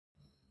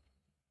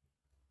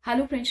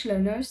Hello French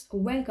learners,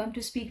 welcome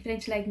to Speak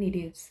French Like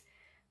Natives.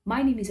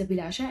 My name is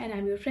Abhilasha and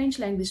I'm your French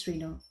language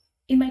trainer.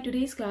 In my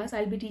today's class,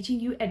 I'll be teaching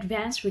you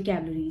advanced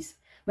vocabularies,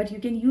 but you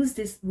can use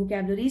these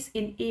vocabularies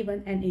in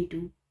A1 and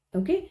A2.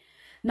 Okay?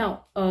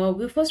 Now,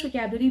 the first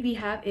vocabulary we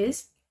have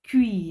is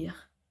cuire.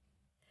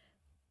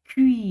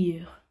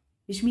 Cuire,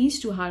 which means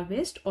to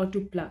harvest or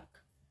to pluck.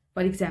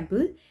 For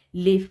example,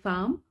 les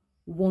femmes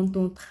vont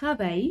au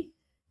travail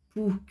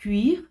pour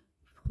cuire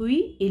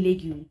fruits et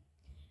légumes.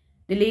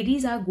 The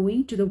ladies are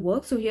going to the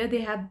work. So here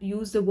they have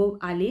used the verb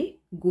aller,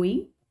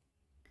 going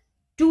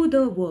to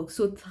the work.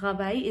 So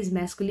travail is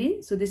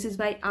masculine. So this is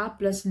why a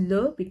plus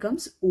le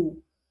becomes o.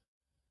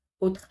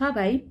 Au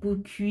travail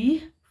pour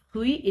cuire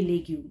fruits et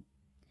légumes.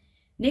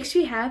 Next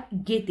we have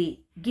guetter.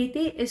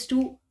 Guetter is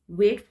to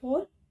wait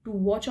for, to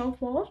watch out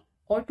for,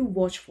 or to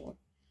watch for.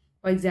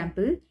 For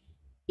example,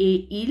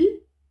 et ils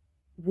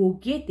vont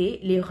guetter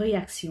les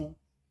réactions.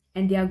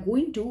 And they are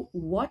going to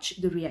watch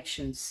the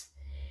reactions.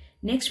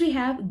 Next we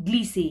have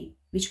glisser,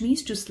 which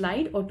means to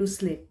slide or to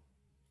slip.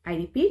 I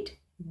repeat,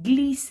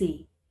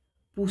 glisser.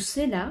 Pour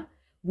cela,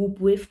 vous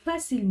pouvez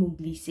facilement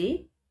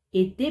glisser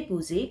et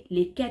déposer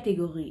les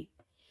catégories.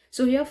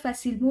 So here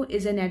facilement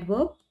is an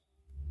adverb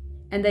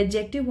and the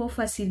adjective of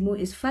facilement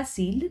is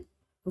facile.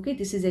 Okay,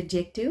 this is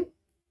adjective.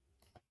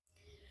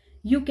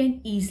 You can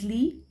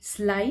easily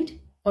slide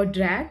or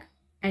drag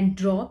and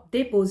drop.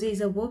 Déposer is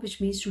a verb which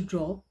means to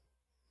drop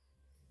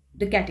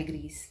the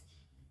categories.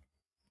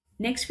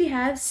 Next we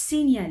have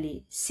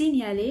signaler.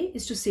 Signaler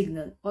is to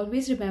signal.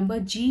 Always remember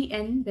G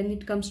and when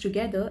it comes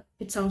together,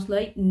 it sounds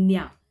like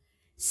nya.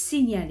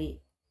 Signaler.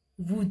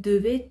 Vous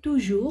devez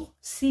toujours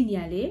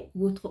signaler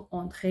votre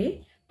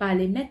entrée par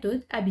les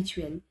méthodes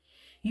habituelles.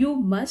 You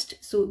must,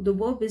 so the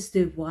verb is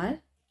devoir.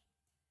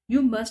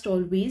 You must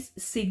always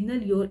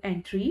signal your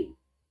entry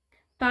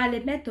par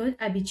les méthodes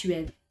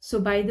habituelles. So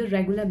by the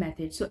regular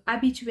method. So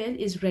habituel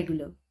is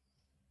regular.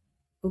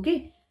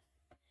 Okay.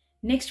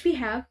 Next we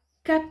have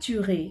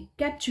capturer.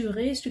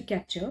 Capturer is to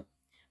capture.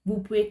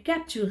 Vous pouvez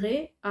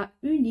capturer un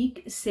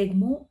unique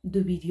segment de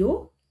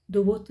vidéo de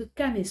votre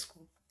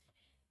caméscope.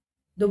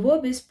 The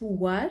verb is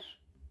pouvoir.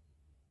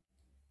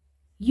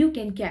 You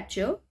can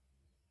capture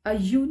a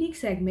unique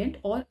segment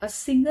or a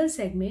single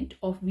segment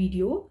of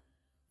video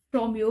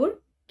from your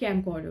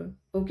camcorder.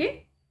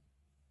 Okay?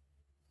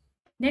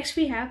 Next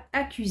we have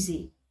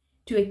accuser.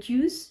 To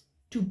accuse,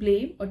 to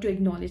blame or to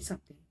acknowledge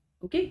something.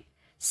 Okay?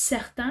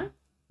 Certains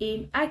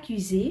aiment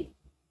accuser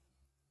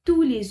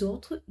tous les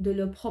autres de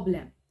leurs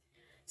problèmes.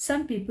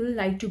 Some people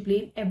like to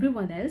blame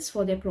everyone else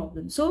for their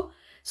problems. So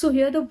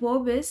here the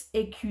verb is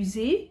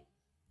accuser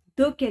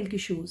de quelque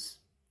chose,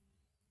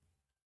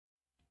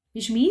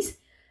 which means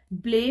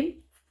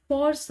blame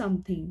for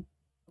something.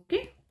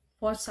 Okay,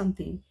 for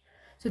something.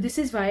 So this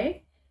is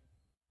why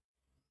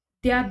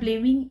they are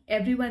blaming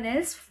everyone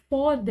else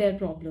for their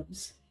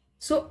problems.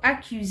 So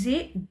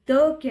accuser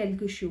de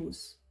quelque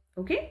chose.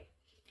 Okay.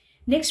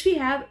 Next we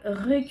have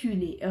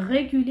reculer.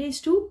 Reculer is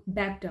to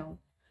back down.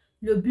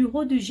 Le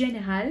bureau du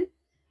général,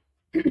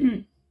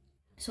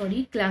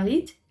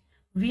 Clarit,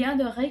 vient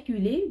de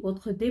reculer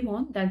votre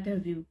demande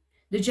d'interview.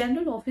 The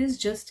general office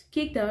just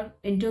kicked our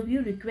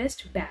interview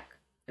request back.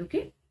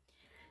 Okay?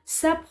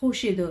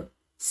 S'approcher de.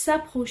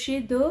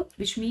 S'approcher de,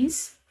 which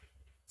means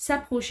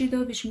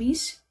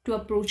to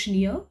approach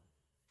near,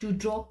 to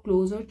draw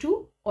closer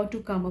to, or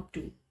to come up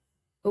to.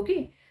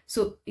 Okay?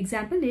 So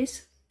example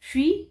is,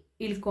 puis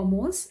il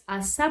commence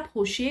à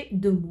s'approcher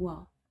de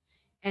moi.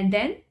 And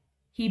then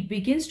he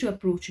begins to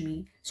approach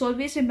me. So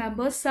always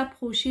remember,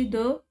 s'approcher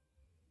de,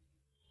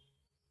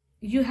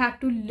 you have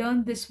to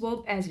learn this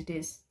verb as it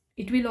is.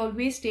 It will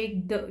always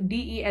take the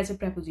de as a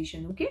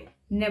preposition, okay?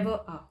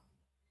 Never a.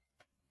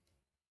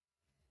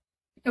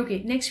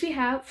 Okay, next we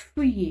have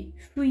fouiller.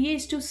 Fouiller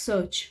is to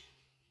search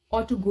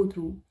or to go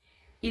through.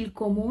 Il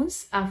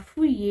commence à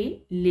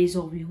fouiller les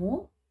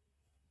environs.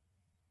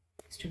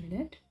 Just a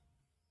minute.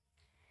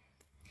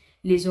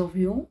 Les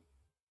environs,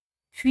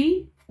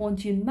 puis font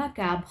une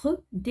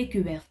macabre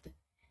découverte.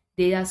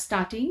 They are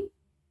starting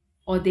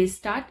or they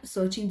start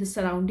searching the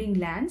surrounding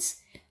lands.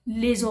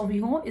 Les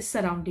environs is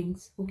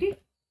surroundings. Okay.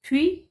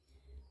 Puis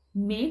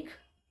make,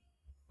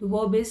 the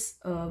verb is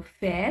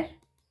faire,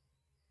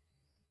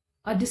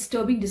 a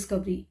disturbing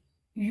discovery.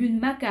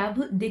 Une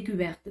macabre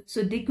découverte.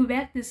 So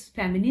découverte is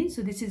feminine.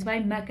 So this is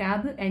why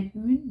macabre and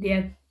une, they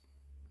have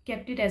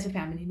kept it as a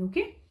feminine.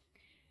 Okay.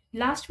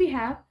 Last we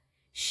have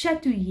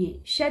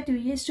chatouiller.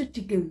 Chatouiller is to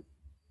tickle.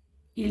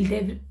 Il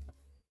devrait,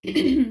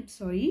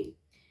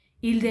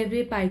 il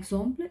devrait par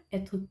exemple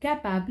être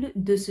capable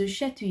de se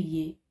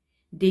chatouiller.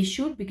 They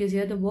should, because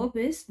here the verb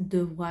is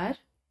devoir.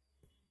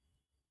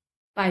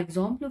 Par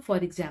exemple, for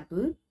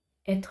example,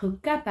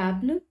 être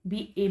capable,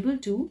 be able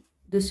to,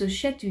 de se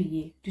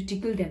chatouiller, to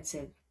tickle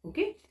themselves.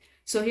 Okay.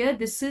 So here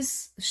this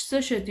is se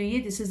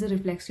chatouiller. This is a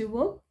reflexive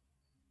verb.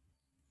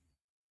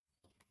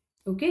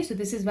 Okay. So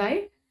this is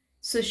why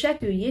se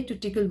chatouiller, to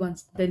tickle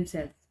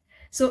themselves.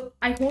 So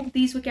I hope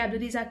these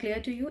vocabularies are clear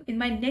to you. In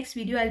my next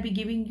video, I'll be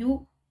giving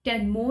you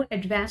 10 more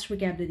advanced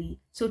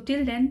vocabulary. So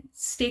till then,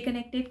 stay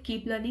connected,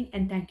 keep learning,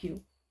 and thank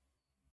you.